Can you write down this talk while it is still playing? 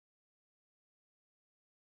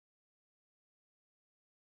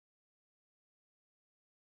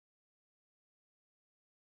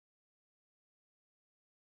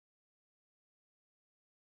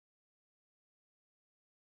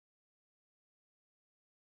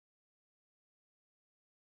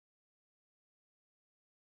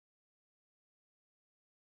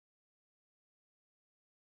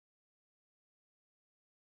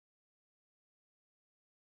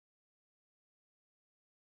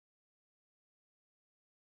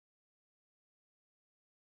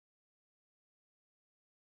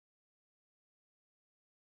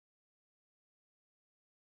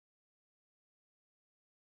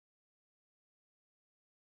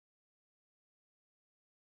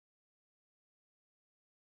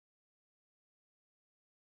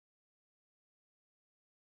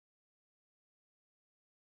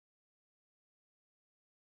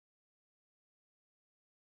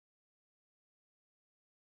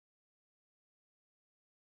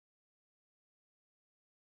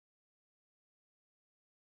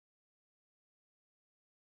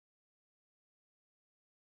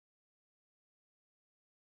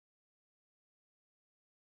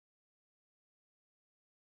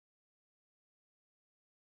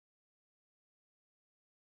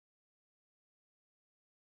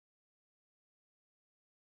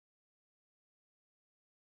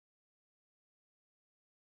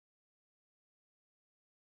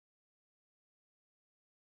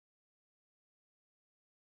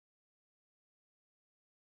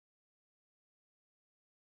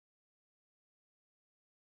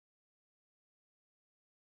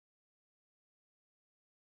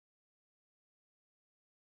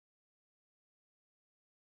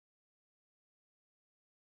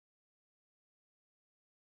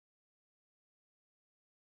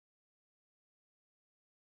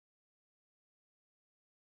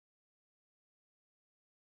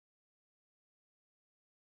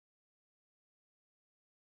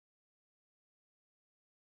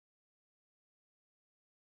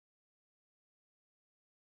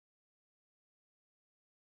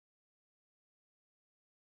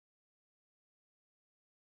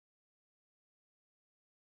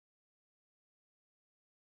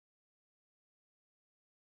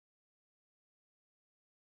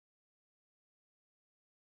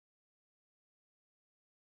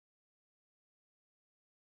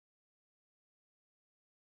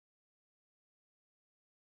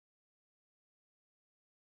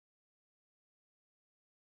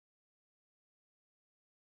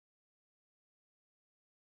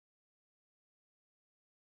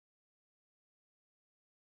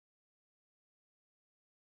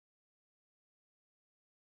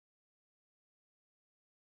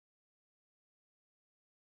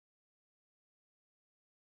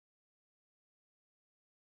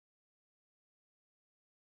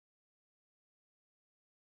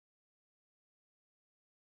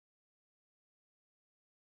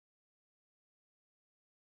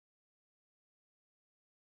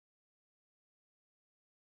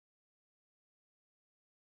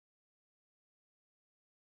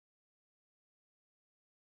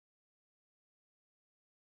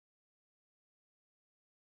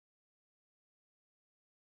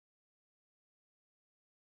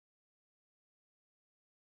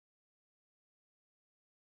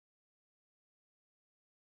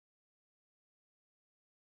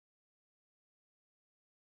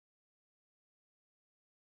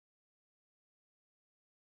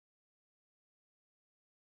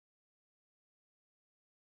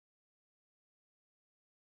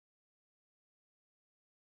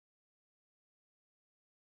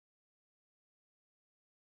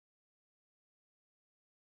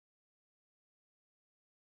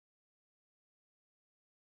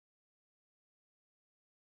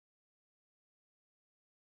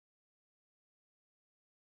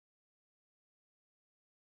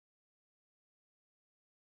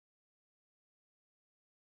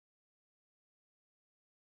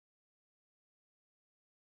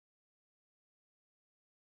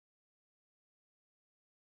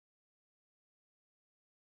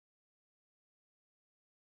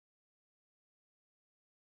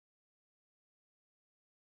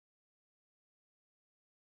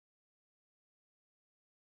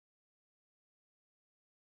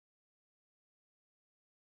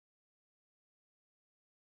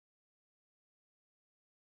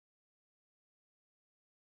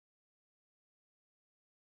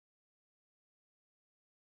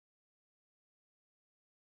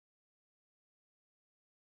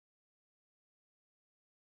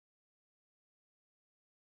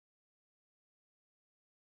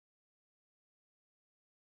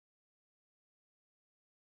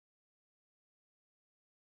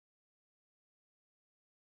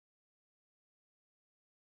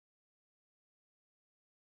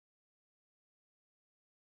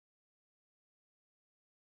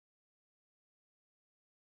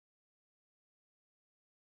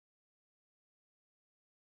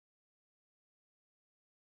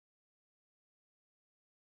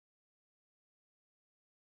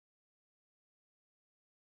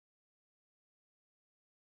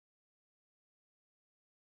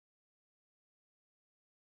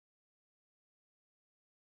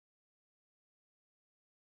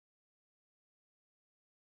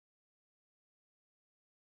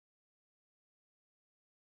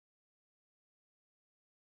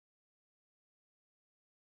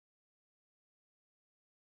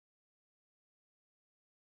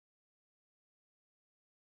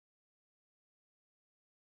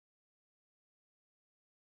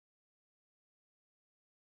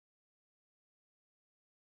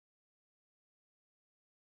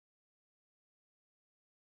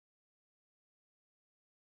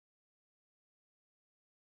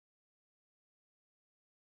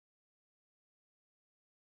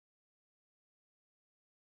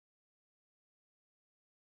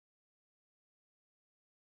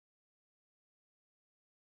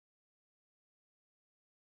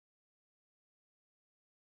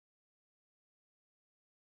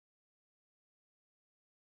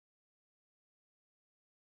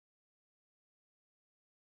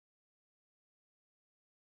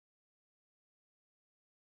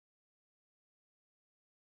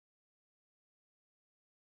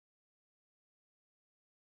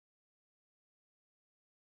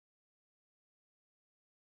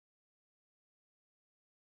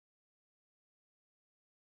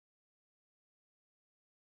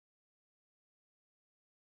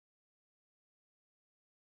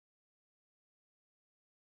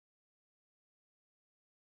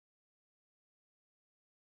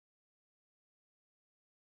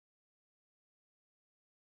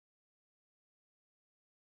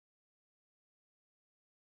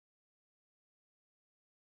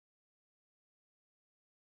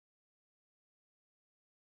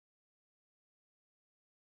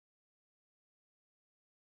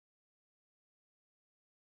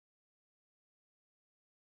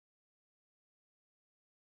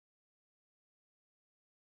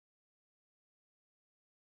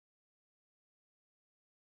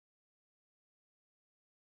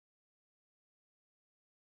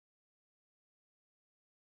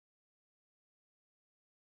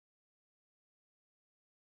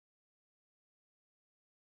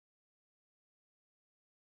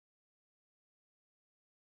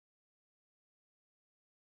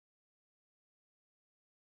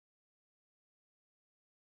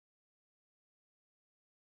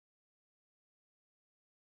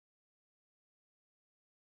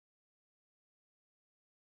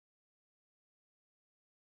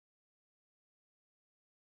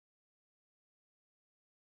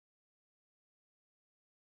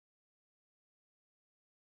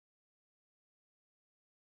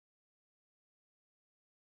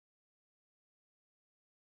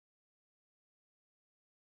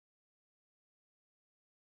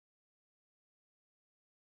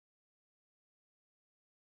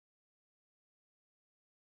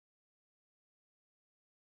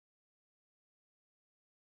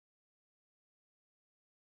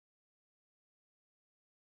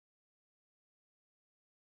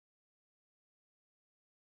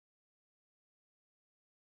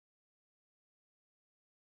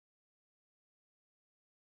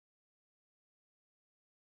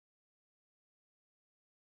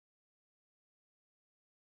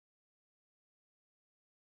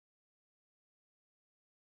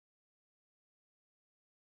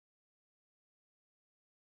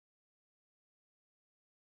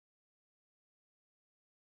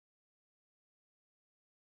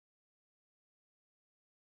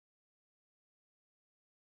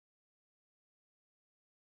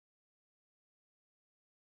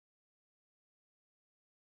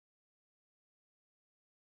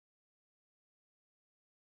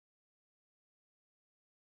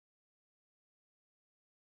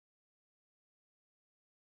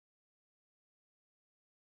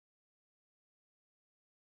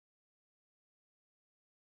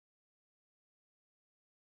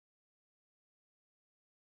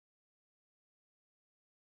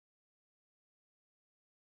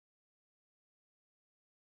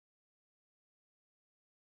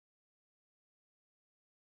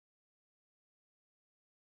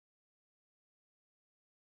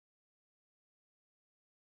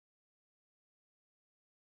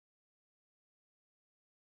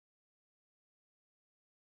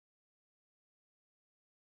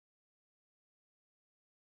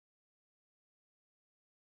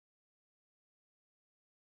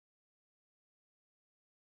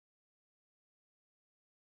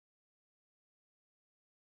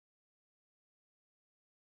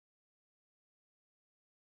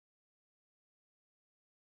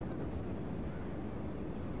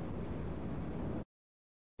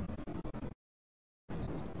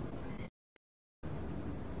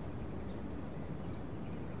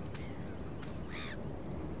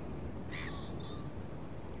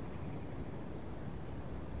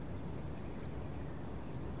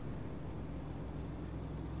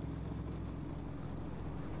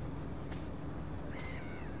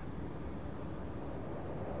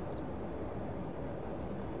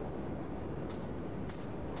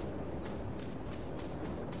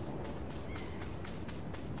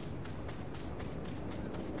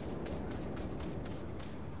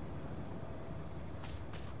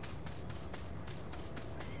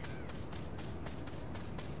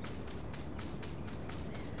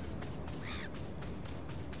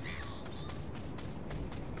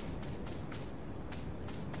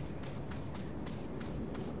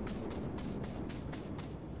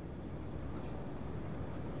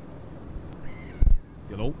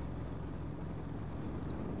Hello?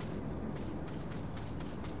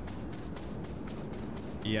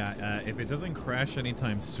 Yeah, if it doesn't crash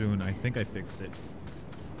anytime soon, I think I fixed it.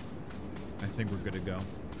 I think we're good to go.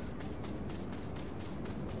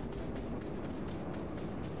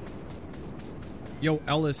 Yo,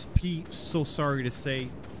 LSP, so sorry to say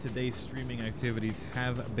today's streaming activities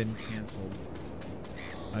have been canceled.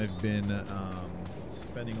 I've been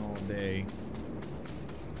spending all day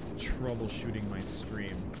troubleshooting my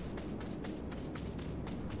stream.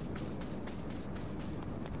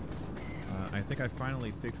 I think I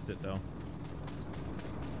finally fixed it though.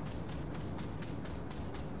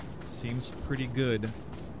 Seems pretty good.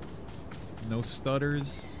 No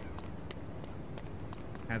stutters.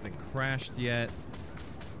 Hasn't crashed yet.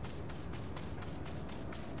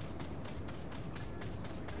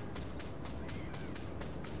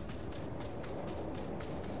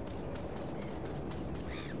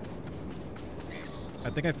 I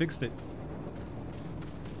think I fixed it.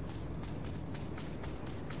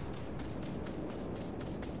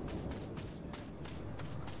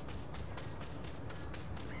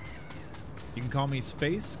 You can call me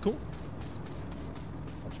Space. Cool.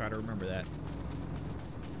 I'll try to remember that.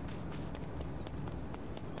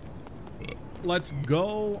 Let's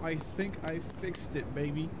go. I think I fixed it,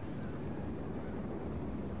 baby.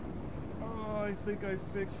 Oh, I think I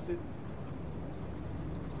fixed it.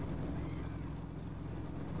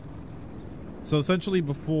 So essentially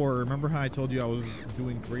before, remember how I told you I was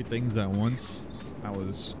doing 3 things at once? I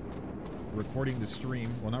was recording the stream.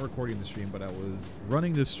 Well, not recording the stream, but I was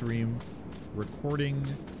running the stream, recording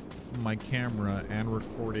my camera, and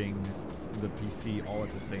recording the PC all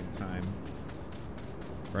at the same time.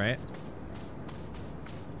 Right?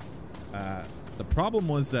 The problem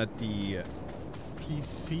was that the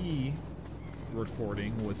PC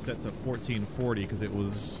recording was set to 1440 because it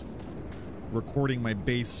was recording my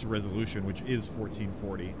base resolution, which is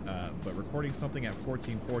 1440. But recording something at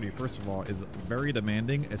 1440, first of all, is very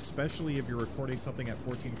demanding, especially if you're recording something at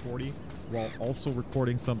 1440 while also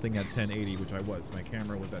recording something at 1080, which I was. My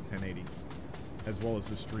camera was at 1080, as well as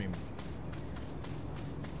the stream.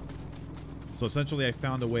 So essentially, I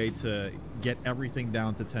found a way to get everything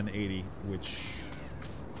down to 1080, which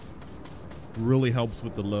really helps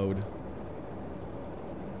with the load.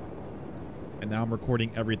 And now I'm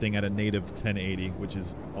recording everything at a native 1080, which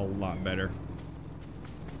is a lot better.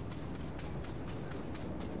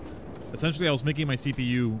 Essentially, I was making my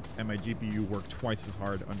CPU and my GPU work twice as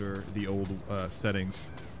hard under the old settings.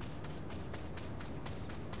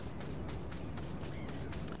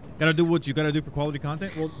 Gotta do what you gotta do for quality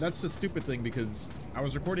content. Well, that's the stupid thing, because I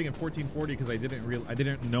was recording in 1440 because I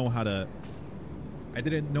didn't know how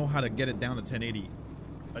to get it down to 1080.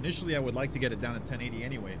 Initially, I would like to get it down to 1080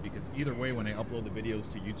 anyway, because either way, when I upload the videos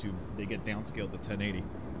to YouTube, they get downscaled to 1080.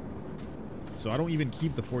 So I don't even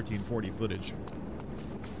keep the 1440 footage.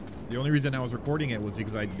 The only reason I was recording it was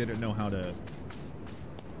because I didn't know how to,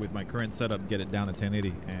 with my current setup, get it down to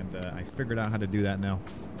 1080, and I figured out how to do that now.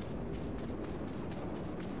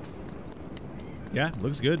 Yeah,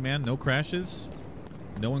 looks good, man. No crashes,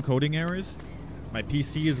 no encoding errors. My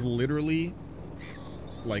PC is literally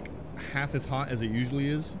like half as hot as it usually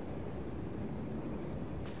is.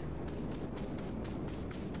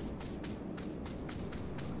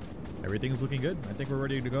 Everything's looking good. I think we're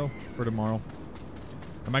ready to go for tomorrow.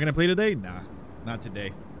 Am I gonna play today? Nah, not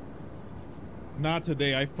today. Not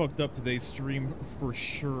today. I fucked up today's stream for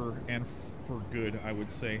sure, and for good, I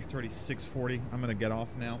would say. It's already 6:40. I'm gonna get off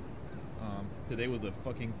now. Today was a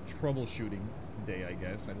fucking troubleshooting day, I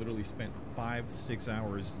guess. I literally spent 5-6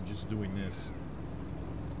 hours just doing this.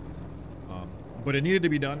 But it needed to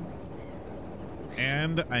be done.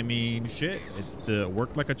 And, I mean, shit, it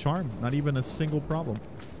worked like a charm. Not even a single problem.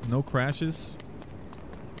 No crashes.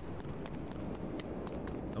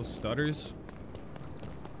 No stutters.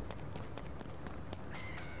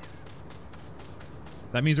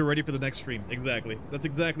 That means we're ready for the next stream. Exactly. That's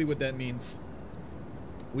exactly what that means.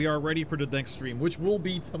 We are ready for the next stream, which will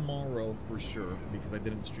be tomorrow for sure, because I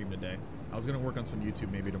didn't stream today. I was going to work on some YouTube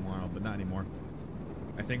maybe tomorrow, but not anymore.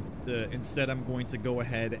 I think instead I'm going to go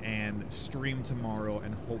ahead and stream tomorrow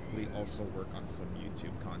and hopefully also work on some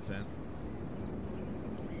YouTube content.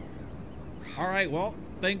 Alright, well,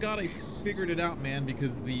 thank God I figured it out, man,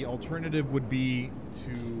 because the alternative would be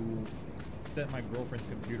to set my girlfriend's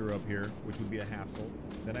computer up here, which would be a hassle.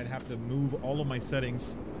 Then I'd have to move all of my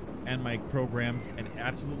settings and my programs and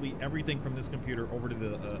absolutely everything from this computer over to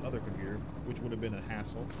the other computer, which would have been a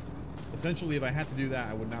hassle. Essentially, if I had to do that,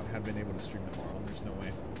 I would not have been able to stream tomorrow. There's no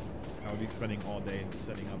way. I I would be spending all day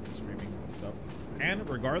setting up the streaming stuff. And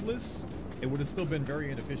regardless, it would have still been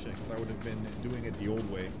very inefficient because I would have been doing it the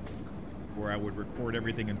old way, where I would record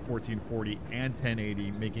everything in 1440 and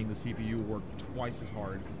 1080, making the CPU work twice as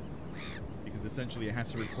hard. Because essentially it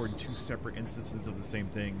has to record 2 separate instances of the same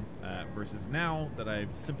thing, versus now that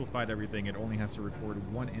I've simplified everything, it only has to record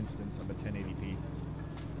 1 instance of a 1080p,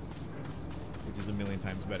 which is a million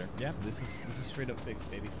times better. Yeah, this is straight up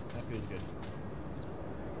fixed, baby. That feels good.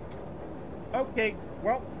 Okay,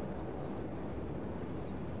 well,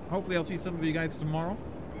 hopefully I'll see some of you guys tomorrow.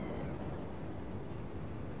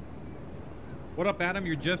 What up, Adam?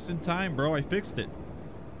 You're just in time, bro. I fixed it.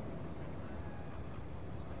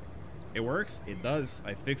 It works? It does.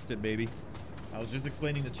 I fixed it, baby. I was just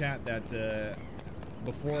explaining to chat that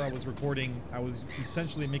before I was recording, I was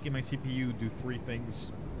essentially making my CPU do 3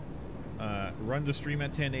 things. Run the stream at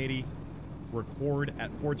 1080, record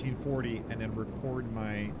at 1440, and then record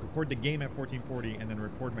the game at 1440, and then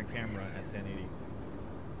record my camera at 1080.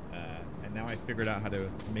 And now I figured out how to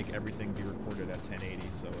make everything be recorded at 1080,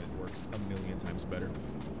 so it works a million times better.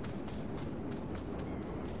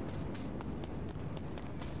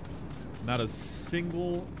 Not a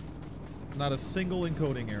single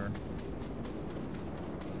encoding error.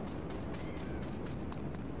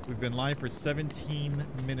 We've been live for 17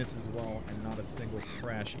 minutes as well, and not a single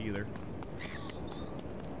crash either.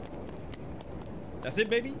 That's it,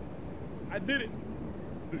 baby. I did it.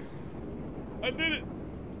 I did it.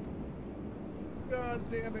 God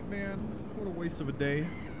damn it, man. What a waste of a day.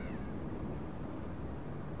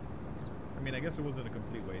 I mean, I guess it wasn't a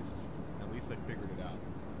complete waste. At least I figured it out.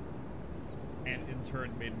 And in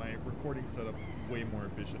turn made my recording setup way more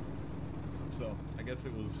efficient. So I guess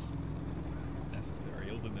it was necessary.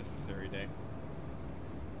 It was a necessary day.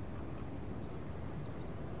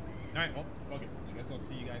 Alright, well, fuck it. I guess I'll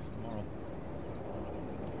see you guys tomorrow.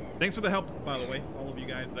 Thanks for the help, by the way. All of you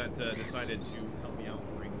guys that decided to help me out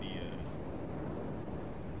during the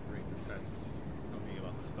tests. Tell me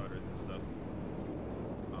about the stutters and stuff.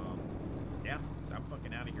 Yeah, I'm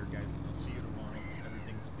fucking out of here, guys. I'll see you tomorrow.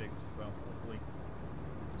 Everything's fixed, so hopefully.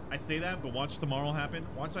 I say that, but watch tomorrow happen.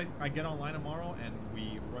 Watch I get online tomorrow and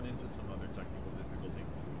we run into some other technical difficulty.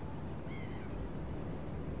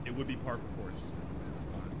 It would be par for course,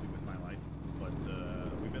 honestly, with my life. But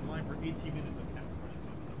we've been live for 18 minutes and haven't run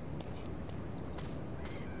into this.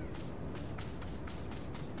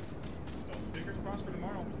 So fingers crossed for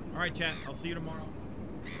tomorrow. All right, chat. I'll see you tomorrow.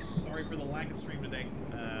 Sorry for the lack of stream today,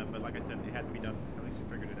 but like I said, it had to be done. At least we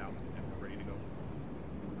figured it out.